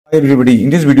Hi everybody, in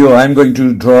this video I am going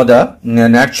to draw the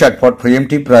NAT chart for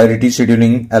preemptive priority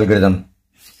scheduling algorithm.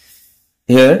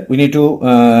 Here we need to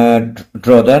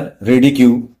draw the ready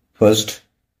queue first.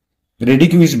 The ready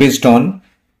queue is based on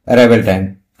arrival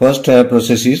time. First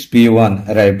process is P1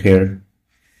 arrived here.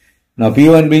 Now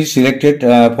P1 will be selected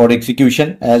for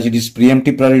execution as it is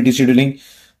preemptive priority scheduling,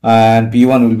 and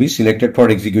P1 will be selected for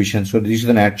execution. So this is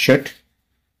the NAT chart.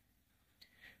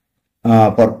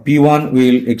 For P1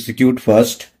 we will execute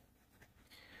first.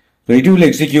 So it will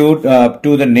execute up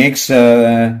to the next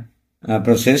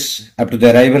process, up to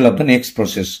the arrival of the next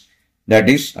process, that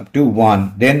is up to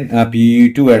 1. Then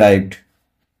P2 arrived.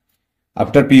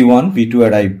 After P1, P2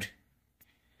 arrived.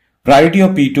 Priority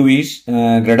of P2 is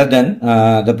greater than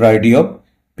the priority of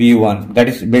P1. That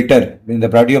is better. The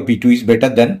priority of P2 is better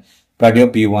than priority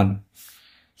of P1.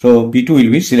 So P2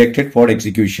 will be selected for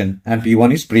execution and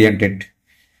P1 is preempted.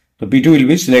 So P2 will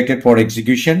be selected for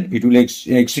execution. It will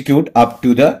execute up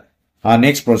to the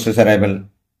next process arrival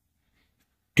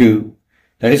 2.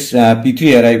 That is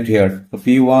P3 arrived here. So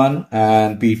P1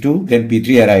 and P2, then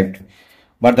P3 arrived.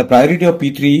 But the priority of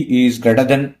P3 is greater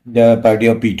than the priority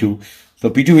of P2.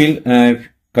 So P2 will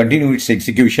continue its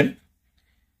execution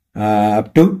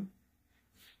up to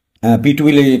P2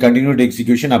 will continue the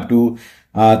execution up to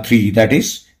 3. That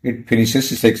is, it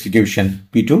finishes its execution.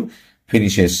 P2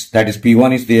 finishes. That is,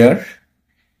 P1 is there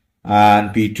and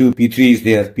P3 is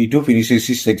there. P2 finishes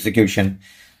its execution.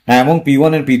 Now, among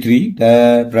P1 and P3,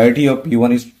 the priority of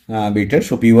P1 is better.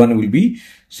 So P1 will be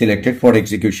selected for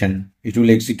execution. It will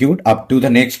execute up to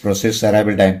the next process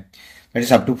arrival time. That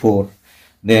is up to 4.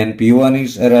 Then P1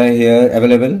 is here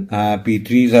available,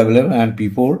 P3 is available, and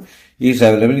P4 is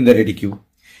available in the ready queue.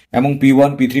 Among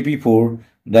P1, P3, P4,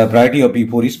 the priority of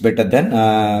P4 is better than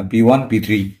P1,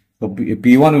 P3. So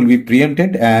P1 will be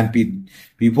preempted and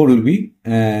P4 will be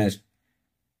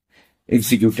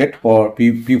executed. For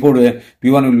P1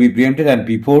 will be preempted and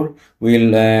P4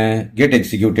 will get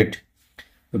executed.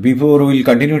 So P4 will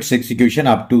continue its execution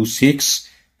up to 6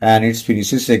 and it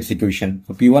finishes execution.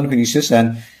 So P1 finishes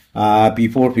and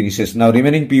P4 finishes. Now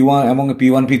remaining P1, among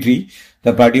P1, P3,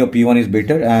 the priority of P1 is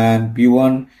better and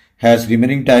P1 has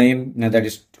remaining time, that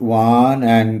is 1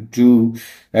 and 2.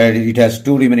 It has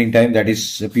 2 remaining time, that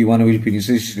is P1 will finish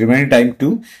its remaining time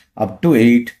to up to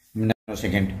 8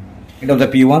 nanoseconds. End of the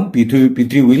P1,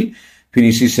 P3 will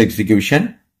finish its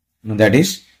execution. That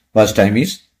is, first time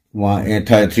is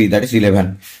 3, that is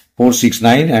 11. 4, 6,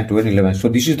 9 and 12, 11. So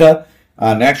this is the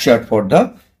NAT chart for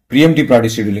the preemptive priority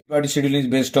scheduling. Priority scheduling is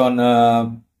based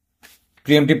on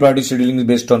preemptive priority scheduling is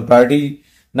based on priority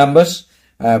numbers.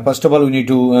 First of all, we need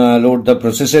to load the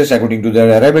processes according to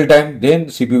their arrival time. Then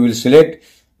CPU will select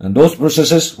those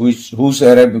processes whose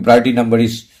priority number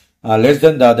is less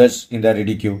than the others in the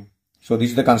ready queue. So this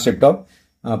is the concept of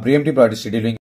preemptive priority scheduling.